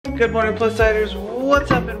Good morning, Plus-Siders.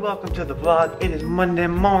 What's up and welcome to the vlog. It is Monday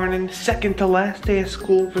morning, second to last day of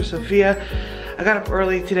school for Sophia. I got up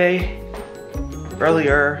early today.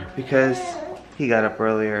 Earlier, because he got up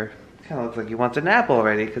earlier. Kind of looks like he wants a nap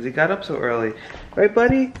already because he got up so early. Right,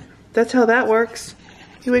 buddy? That's how that works.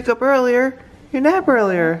 You wake up earlier, you nap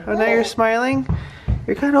earlier. Oh, now you're smiling?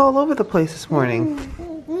 You're kind of all over the place this morning.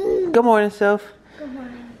 Good morning, Soph. Good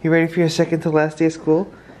morning. You ready for your second to last day of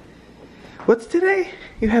school? What's today?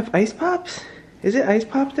 You have ice pops? Is it ice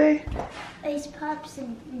pop day? Ice pops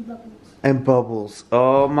and bubbles. And bubbles.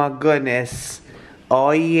 Oh my goodness.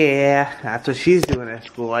 Oh yeah. That's what she's doing at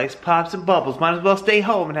school. Ice pops and bubbles. Might as well stay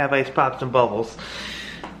home and have ice pops and bubbles.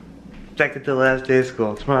 Second to last day of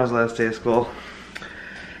school. Tomorrow's the last day of school.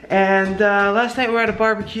 And last night we were at a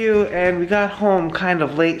barbecue and we got home kind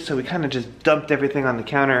of late, so we kind of just dumped everything on the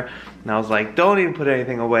counter. And I was like, don't even put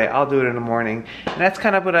anything away. I'll do it in the morning. And that's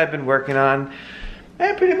kind of what I've been working on.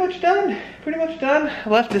 And pretty much done. Pretty much done. I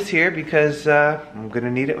left this here because I'm going to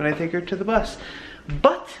need it when I take her to the bus.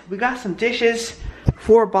 But we got some dishes,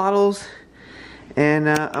 4 bottles. And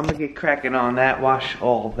I'm going to get cracking on that, wash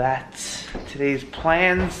all that. Today's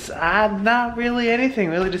plans, not really anything.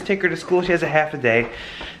 Really just take her to school. She has a half a day.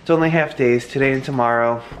 It's only half days, today and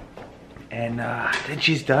tomorrow. And then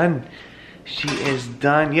she's done. She is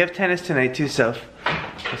done. You have tennis tonight too, Soph.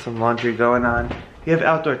 There's some laundry going on. You have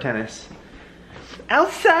outdoor tennis.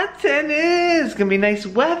 Outside tennis! It's gonna be nice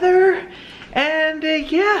weather. And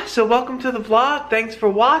yeah, so welcome to the vlog. Thanks for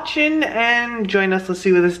watching and join us. Let's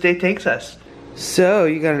see where this day takes us. So,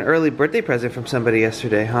 you got an early birthday present from somebody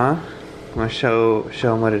yesterday, huh? Want to show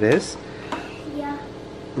them what it is? Yeah.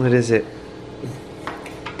 What is it?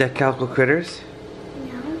 Deck Calico Critters?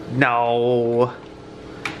 No. No.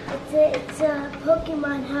 It's a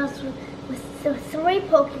Pokemon house with 3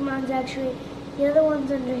 Pokemons actually. The other one's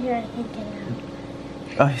under here, I think.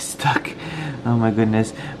 Oh, he's stuck. Oh my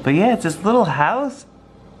goodness. But yeah, it's this little house.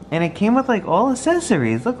 And it came with like all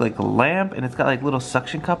accessories. Look, like a lamp, and it's got like little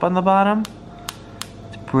suction cup on the bottom.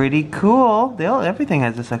 It's pretty cool. Everything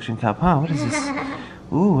has a suction cup, huh? What is this?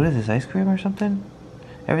 Ooh, what is this, ice cream or something?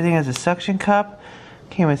 Everything has a suction cup.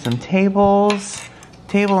 Came with some tables.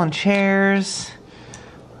 Table and chairs.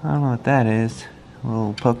 I don't know what that is. A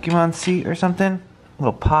little Pokemon seat or something.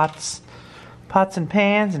 Little pots. Pots and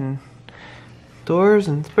pans and doors,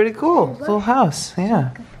 and it's pretty cool. It's a little house, yeah.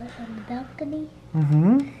 You can put on the balcony.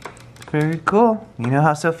 Mm-hmm. Very cool. You know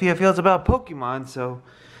how Sophia feels about Pokemon, so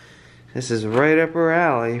this is right up her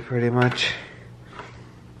alley, pretty much.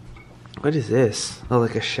 What is this? Oh,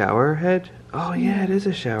 like a shower head? Oh yeah, it is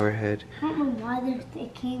a shower head. I don't know why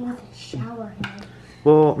it came with a shower head.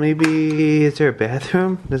 Well, maybe, is there a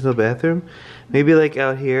bathroom? There's no bathroom? Maybe like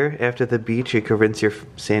out here, after the beach, you could rinse your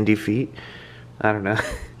sandy feet. I don't know.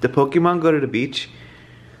 Do Pokemon go to the beach?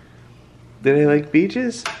 Do they like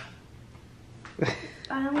beaches?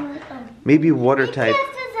 Maybe water type.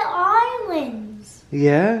 It's just the islands.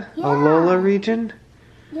 Yeah? Yeah. Alola region?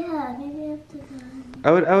 Yeah, maybe after the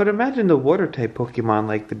I would imagine the water type Pokemon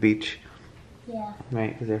like the beach. Yeah.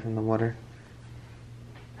 Right, because they're from the water.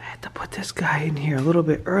 I had to put this guy in here a little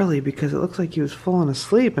bit early because it looks like he was falling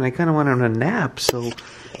asleep and I kind of wanted him to nap. So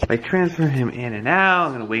if I transfer him in and out,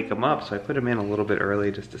 I'm going to wake him up. So I put him in a little bit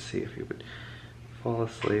early just to see if he would fall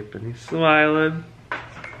asleep. And he's smiling.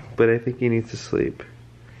 But I think he needs to sleep.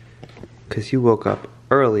 Because you woke up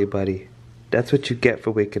early, buddy. That's what you get for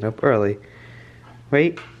waking up early.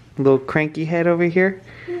 Right? Little cranky head over here.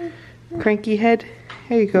 Cranky head.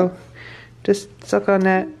 Here you go. Just suck on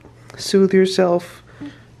that. Soothe yourself.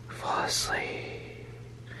 Fall asleep.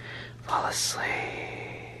 Fall asleep.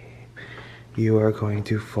 You are going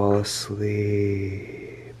to fall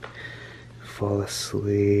asleep. Fall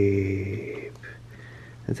asleep.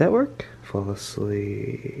 Does that work? Fall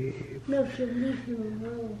asleep. No, she'll leave him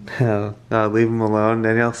alone. Oh, I'll leave him alone,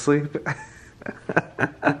 then he'll sleep.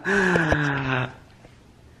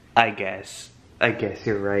 I guess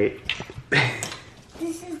you're right.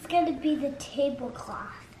 This is gonna be the tablecloth.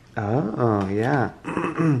 Oh, yeah.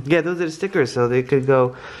 Yeah, those are the stickers, so they could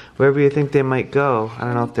go wherever you think they might go. I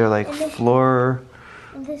don't know if they're like floor.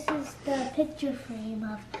 And this is the picture frame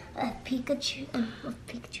of Pikachu and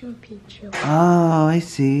Pichu. Oh, I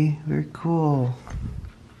see. Very cool.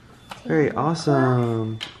 Very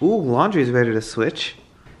awesome. Ooh, laundry's ready to switch.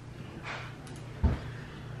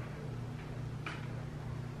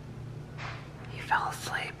 He fell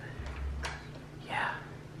asleep. Yeah.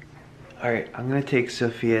 Alright, I'm gonna take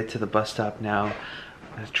Sophia to the bus stop now.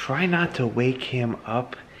 I'm gonna try not to wake him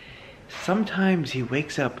up. Sometimes he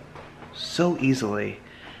wakes up so easily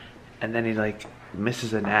and then he like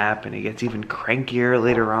misses a nap and he gets even crankier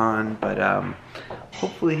later on, but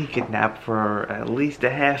hopefully he could nap for at least a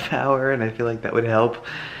half hour, and I feel like that would help.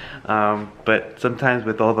 But sometimes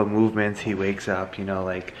with all the movements, he wakes up, you know,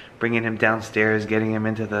 like bringing him downstairs, getting him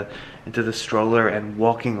into the stroller and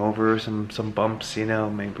walking over some bumps, you know,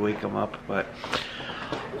 maybe wake him up, but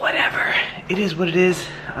whatever. It is what it is.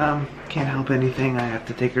 Can't help anything. I have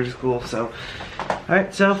to take her to school, so.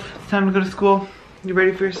 Alright, so it's time to go to school. You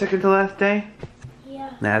ready for your second to last day?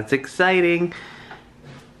 Yeah. That's exciting.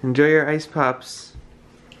 Enjoy your ice pops.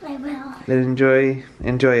 I will. And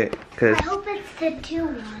enjoy it, cause I hope it's the 2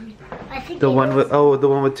 one. I think the one with the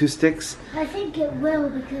one with 2 sticks. I think it will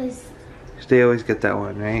because They always get that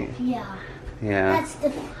one, right? yeah. Yeah. That's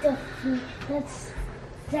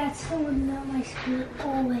that's the one that my school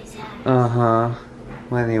always has. Uh-huh.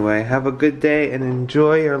 Well, anyway, have a good day and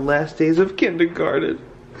enjoy your last days of kindergarten.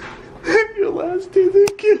 Your last days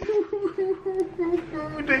of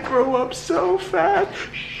kindergarten. They grow up so fast.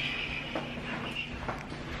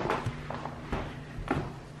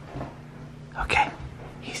 Okay,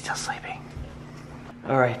 he's still sleeping.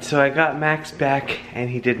 Alright, so I got Max back and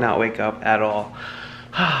he did not wake up at all.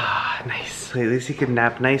 Ah, nice. At least he could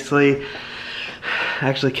nap nicely. I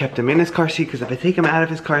actually kept him in his car seat because if I take him out of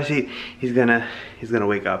his car seat, he's gonna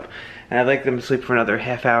wake up. And I'd like them to sleep for another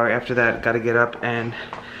half hour. After that, gotta get up and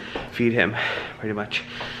feed him, pretty much.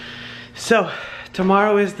 So,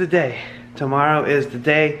 tomorrow is the day. Tomorrow is the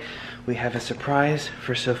day. We have a surprise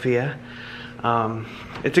for Sophia.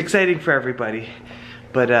 It's exciting for everybody,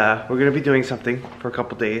 but we're gonna be doing something for a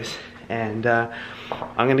couple days, and I'm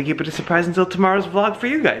gonna keep it a surprise until tomorrow's vlog for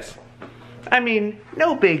you guys. I mean,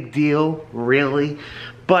 no big deal, really,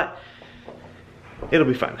 but it'll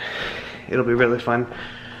be fun. It'll be really fun.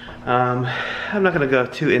 I'm not gonna go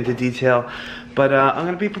too into detail, but I'm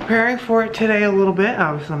gonna be preparing for it today a little bit.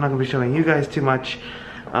 Obviously, I'm not gonna be showing you guys too much,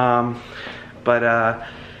 but I'm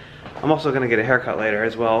also gonna get a haircut later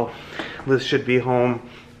as well. Liz should be home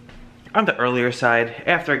on the earlier side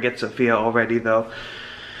after I get Sophia already, though.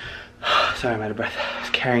 Sorry, I'm out of breath. I was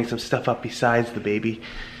carrying some stuff up besides the baby.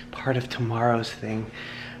 Part of tomorrow's thing.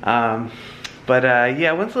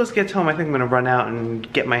 Yeah, once Liz gets home, I think I'm gonna run out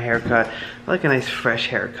and get my haircut. I like a nice fresh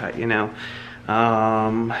haircut, you know.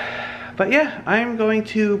 But yeah, I'm going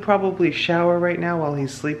to probably shower right now while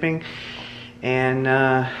he's sleeping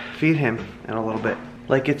and feed him in a little bit.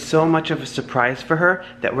 Like, it's so much of a surprise for her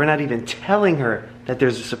that we're not even telling her that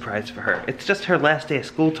there's a surprise for her. It's just her last day of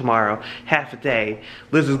school tomorrow, half a day.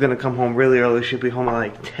 Liz is gonna come home really early. She'll be home at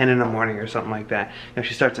like 10 in the morning or something like that. You know,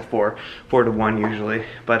 she starts at 4 to 1 usually.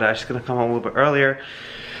 But she's gonna come home a little bit earlier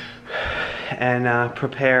and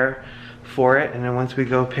prepare for it. And then once we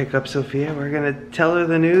go pick up Sophia, we're gonna tell her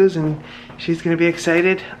the news and she's gonna be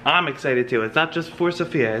excited. I'm excited too. It's not just for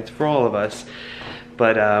Sophia, it's for all of us.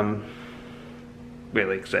 But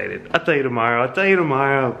really excited. I'll tell you tomorrow. I'll tell you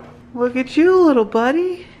tomorrow. Look at you, little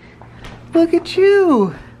buddy. Look at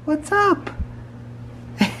you. What's up?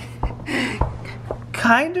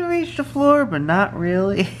 Kind of reached the floor, but not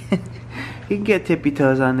really. You can get tippy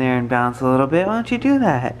toes on there and bounce a little bit. Why don't you do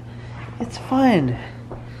that? It's fun.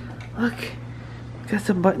 Look. Got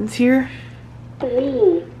some buttons here.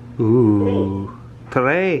 Ooh.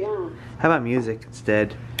 Play. How about music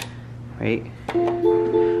instead? Right?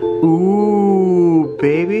 Ooh,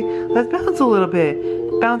 baby. Let's bounce a little bit.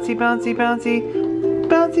 Bouncy, bouncy, bouncy.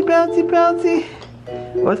 Bouncy, bouncy, bouncy.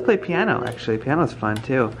 Oh, let's play piano, actually. Piano's fun,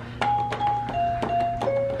 too.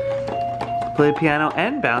 Play piano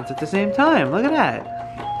and bounce at the same time. Look at that.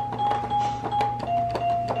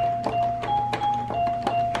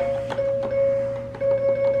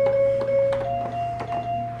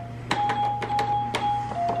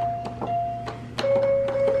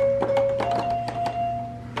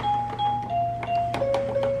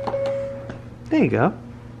 There you go.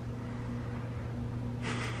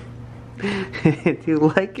 Do you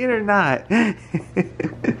like it or not?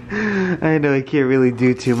 I know I can't really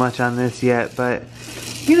do too much on this yet, but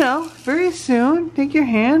you know, very soon. Take your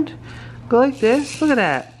hand, go like this. Look at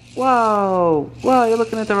that. Whoa, whoa, you're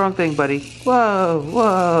looking at the wrong thing, buddy. Whoa,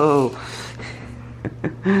 whoa.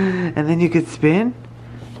 And then you could spin.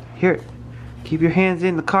 Here, keep your hands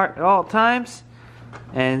in the cart at all times.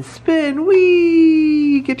 And spin,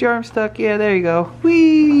 whee! Get your arm stuck, yeah, there you go.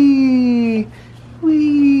 Whee!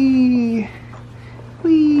 Whee!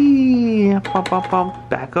 Whee! Bump, bump, bump.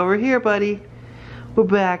 Back over here, buddy. We're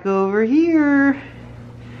back over here.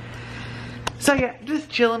 So yeah, just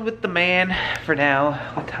chilling with the man for now.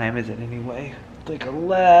 What time is it anyway? It's like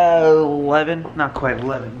 11, not quite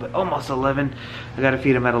 11, but almost 11. I gotta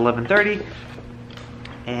feed him at 11:30.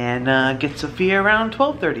 And get Sophia around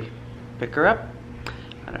 12:30. Pick her up.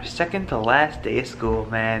 On her second to last day of school,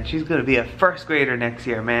 man. She's gonna be a first grader next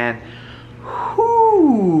year, man.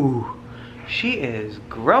 Whoo! She is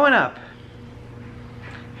growing up.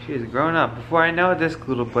 She is growing up. Before I know it, this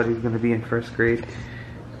little buddy's gonna be in first grade.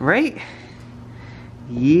 Right?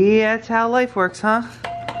 Yeah, that's how life works, huh?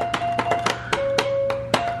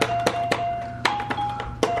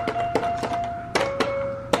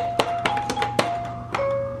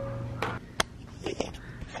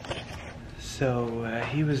 So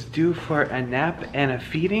he was due for a nap and a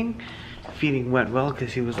feeding. Feeding went well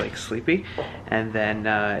because he was like sleepy, and then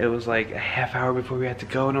it was like a half hour before we had to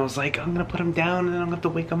go, and I was like, I'm gonna put him down and then I'm gonna have to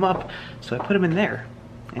wake him up. So I put him in there,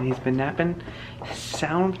 and he's been napping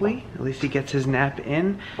soundly. At least he gets his nap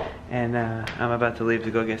in, and I'm about to leave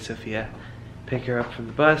to go get Sophia, pick her up from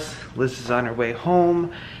the bus. Liz is on her way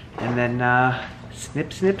home, and then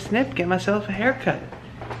snip, snip, snip, get myself a haircut.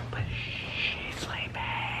 But she's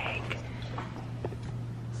sleeping.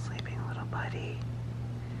 Sleeping, little buddy.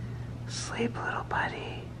 Sleep, little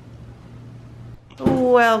buddy.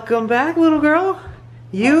 Welcome back, little girl.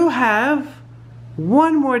 You have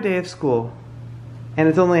one more day of school, and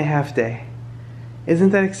it's only a half day. Isn't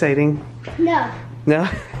that exciting? No. No?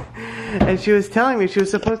 And she was telling me she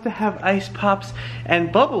was supposed to have ice pops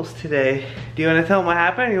and bubbles today. Do you want to tell them what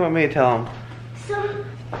happened, or you want me to tell them? So,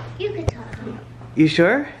 you can tell them. You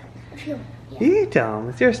sure? Yeah. You can tell them.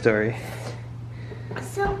 It's your story.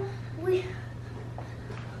 So,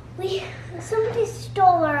 somebody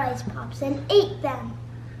stole our ice pops and ate them.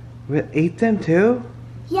 We ate them too?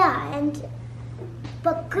 Yeah,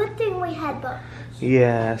 but good thing we had bubbles.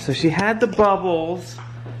 Yeah, so she had the bubbles,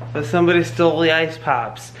 but somebody stole the ice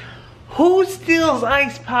pops. Who steals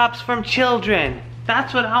ice pops from children?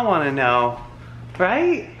 That's what I want to know.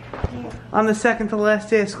 Right? Yeah. On the second to last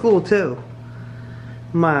day of school too.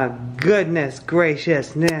 My goodness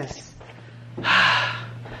graciousness.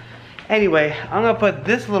 Anyway, I'm gonna put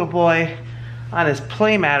this little boy on his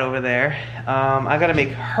play mat over there. I gotta make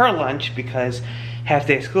her lunch because half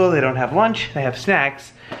day of school, they don't have lunch, they have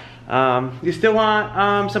snacks. You still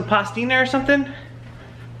want some pastina or something?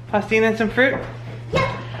 Pastina and some fruit?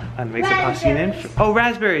 Yeah. I'm gonna make some pastina and oh,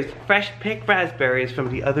 raspberries. Fresh picked raspberries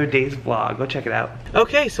from the other day's vlog. Go check it out.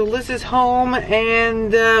 Okay, so Liz is home,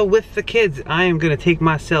 and with the kids, I am gonna take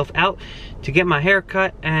myself out to get my hair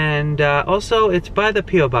cut, and also it's by the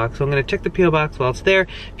P.O. box, so I'm gonna check the P.O. box while it's there.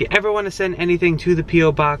 If you ever want to send anything to the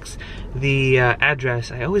P.O. box, the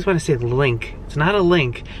address, I always want to say link. It's not a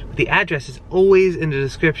link, but the address is always in the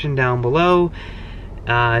description down below.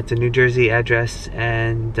 It's a New Jersey address,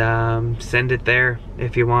 and send it there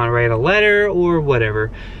if you want to write a letter or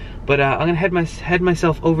whatever. But I'm gonna head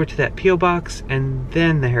myself over to that P.O. box and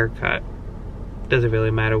then the haircut. Doesn't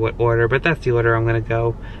really matter what order, but that's the order I'm gonna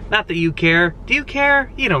go. Not that you care. Do you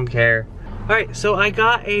care? You don't care. Alright, so I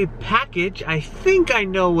got a package. I think I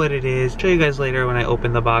know what it is. I'll show you guys later when I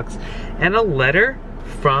open the box. And a letter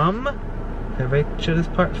from, everybody show this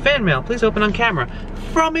part, fan mail. Please open on camera.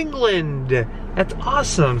 From England. That's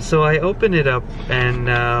awesome. So I open it up, and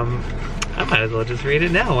I might as well just read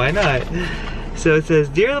it now. Why not? So it says,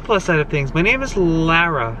 Dear the Plus Side of Things, my name is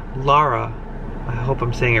Lara. I hope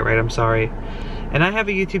I'm saying it right, I'm sorry. And I have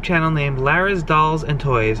a YouTube channel named Lara's Dolls and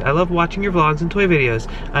Toys. I love watching your vlogs and toy videos.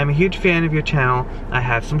 I'm a huge fan of your channel. I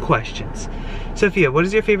have some questions. Sophia, what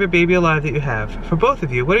is your favorite baby alive that you have? For both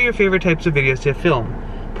of you, what are your favorite types of videos to film?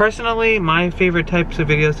 Personally, my favorite types of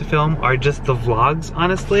videos to film are just the vlogs,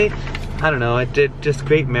 honestly. I don't know, I did just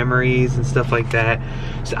great memories and stuff like that.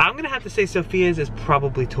 So I'm gonna have to say Sophia's is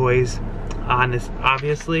probably toys.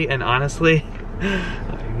 Obviously and honestly.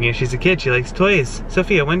 You know, she's a kid, she likes toys.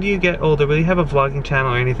 Sophia, when do you get older? Will you have a vlogging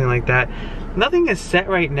channel or anything like that? Nothing is set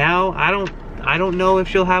right now. I don't know if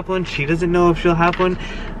she'll have one. She doesn't know if she'll have one.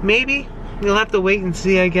 Maybe. We'll have to wait and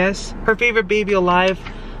see, I guess. Her favorite baby alive,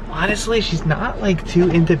 honestly, she's not like too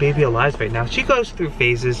into baby alives right now. She goes through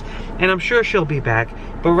phases, and I'm sure she'll be back.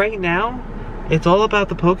 But right now, it's all about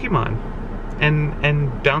the Pokemon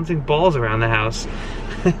and bouncing balls around the house.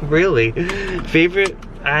 Really. Favorite,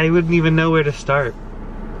 I wouldn't even know where to start.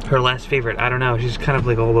 Her last favorite, I don't know. She's kind of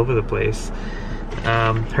like all over the place.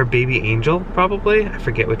 Her baby angel, probably. I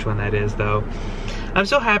forget which one that is, though. I'm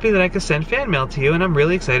so happy that I could send fan mail to you, and I'm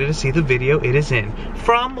really excited to see the video it is in.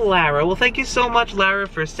 From Lara. Well, thank you so much, Lara,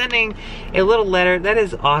 for sending a little letter. That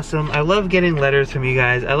is awesome. I love getting letters from you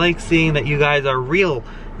guys. I like seeing that you guys are real.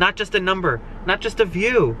 Not just a number, not just a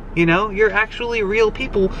view, you know? You're actually real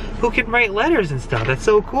people who can write letters and stuff. That's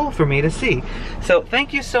so cool for me to see. So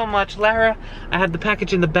thank you so much, Lara. I have the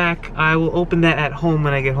package in the back. I will open that at home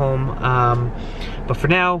when I get home. But for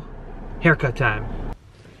now, haircut time.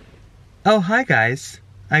 Oh, hi guys.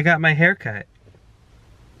 I got my haircut.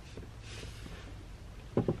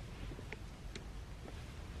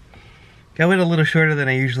 I went a little shorter than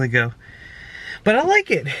I usually go. But I like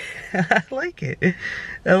it. I like it.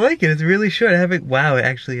 I like it. It's really short. I haven't. Wow, it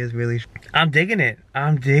actually is really short. I'm digging it.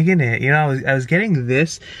 I'm digging it. You know, I was getting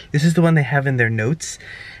this. This is the one they have in their notes.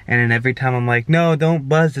 And then every time I'm like, no, don't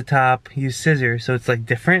buzz the top. Use scissors. So it's like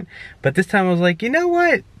different. But this time I was like, you know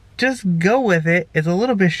what? Just go with it. It's a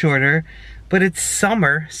little bit shorter. But it's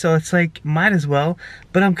summer. So it's like, might as well.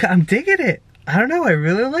 But I'm digging it. I don't know. I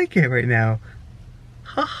really like it right now.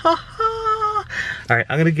 Ha ha ha. Alright,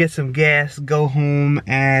 I'm gonna get some gas, go home,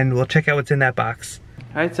 and we'll check out what's in that box.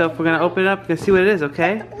 Alright, so if we're gonna open it up, we're gonna see what it is,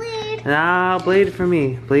 okay? Bleed. Now, bleed for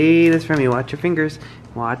me. Bleed is for me. Watch your fingers.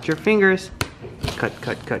 Watch your fingers. Cut,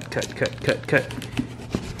 cut, cut, cut, cut, cut, cut.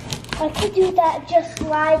 I could do that just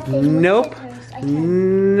slide thing. Nope.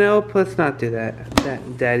 Nope, let's not do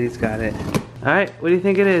that. Daddy's got it. Alright, what do you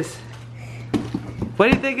think it is? What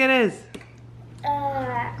do you think it is?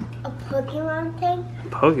 A Pokemon thing?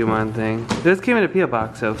 Pokemon thing. This came in a P.O.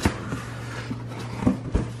 box, so.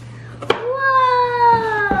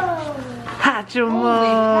 Whoa!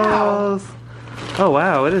 Hatchimals! Oh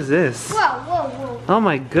wow, what is this? Whoa, whoa, whoa. Oh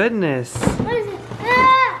my goodness. What is it?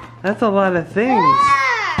 Ah! That's a lot of things.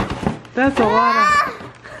 Ah! That's a lot of.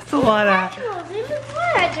 That's a lot of. Hatchimals. Even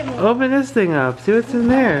more Hatchimals. Open this thing up. See what's in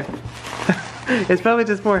there. It's probably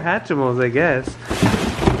just more Hatchimals, I guess.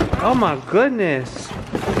 Oh my goodness.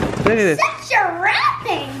 Look at this. Such a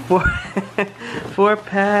wrapping.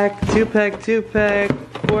 4-pack, 2-pack, 2-pack,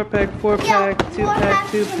 4-pack, 4-pack, 2-pack,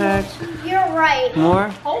 2-pack. You're right. More?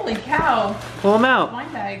 Holy cow. Pull them out.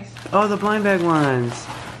 Blind bags. Oh, the blind bag ones.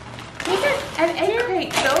 These are And egg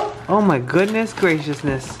crate, so. Oh my goodness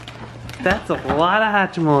graciousness. That's a lot of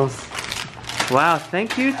Hatchimals. Wow,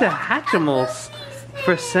 thank you to Hatchimals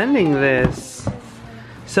for sending this.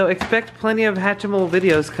 So expect plenty of Hatchimal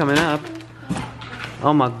videos coming up.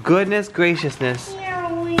 Oh my goodness graciousness.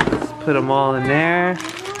 Let's put them all in there.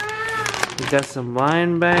 We got some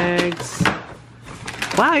blind bags.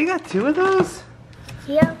 Wow, you got 2 of those?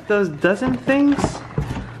 Yep. Those dozen things?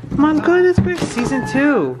 My goodness gracious, season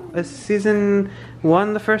 2. Season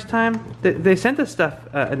 1 the first time. They sent us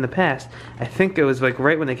stuff in the past. I think it was like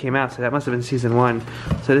right when they came out, so that must have been season 1.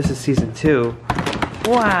 So this is season 2.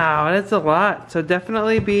 Wow, that's a lot. So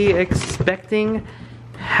definitely be expecting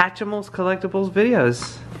Hatchimals collectibles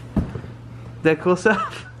videos. That cool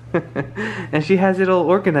stuff. And she has it all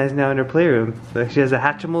organized now in her playroom. So she has a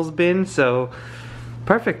Hatchimals bin, so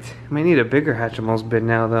perfect. Might need a bigger Hatchimals bin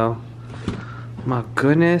now though. My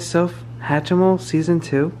goodness, so Hatchimals season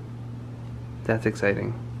 2. That's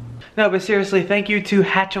exciting. No, but seriously, thank you to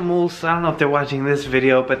Hatchimals. I don't know if they're watching this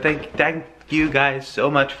video, but thank you guys so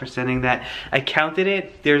much for sending that. I counted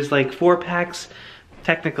it. There's like 4 packs,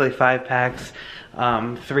 technically 5 packs,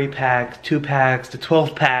 3 packs, 2 packs, to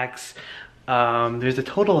 12 packs. There's a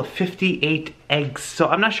total of 58 eggs. So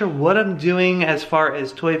I'm not sure what I'm doing as far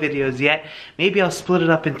as toy videos yet. Maybe I'll split it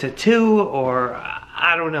up into 2, or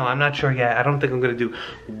I don't know. I'm not sure yet. I don't think I'm gonna do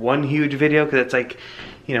one huge video because it's like,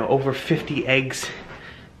 you know, over 50 eggs.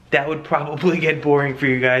 That would probably get boring for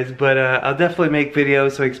you guys, but I'll definitely make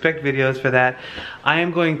videos, so expect videos for that. I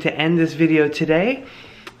am going to end this video today.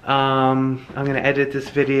 I'm gonna edit this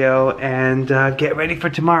video and get ready for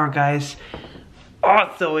tomorrow, guys.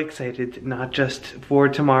 Oh, so excited, not just for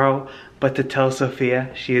tomorrow, but to tell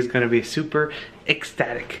Sophia. She is gonna be super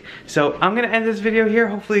ecstatic. So I'm gonna end this video here.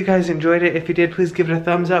 Hopefully you guys enjoyed it. If you did, please give it a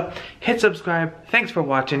thumbs up, hit subscribe. Thanks for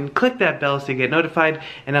watching. Click that bell so you get notified,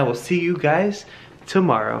 and I will see you guys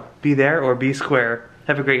tomorrow. Be there or be square.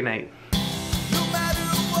 Have a great night.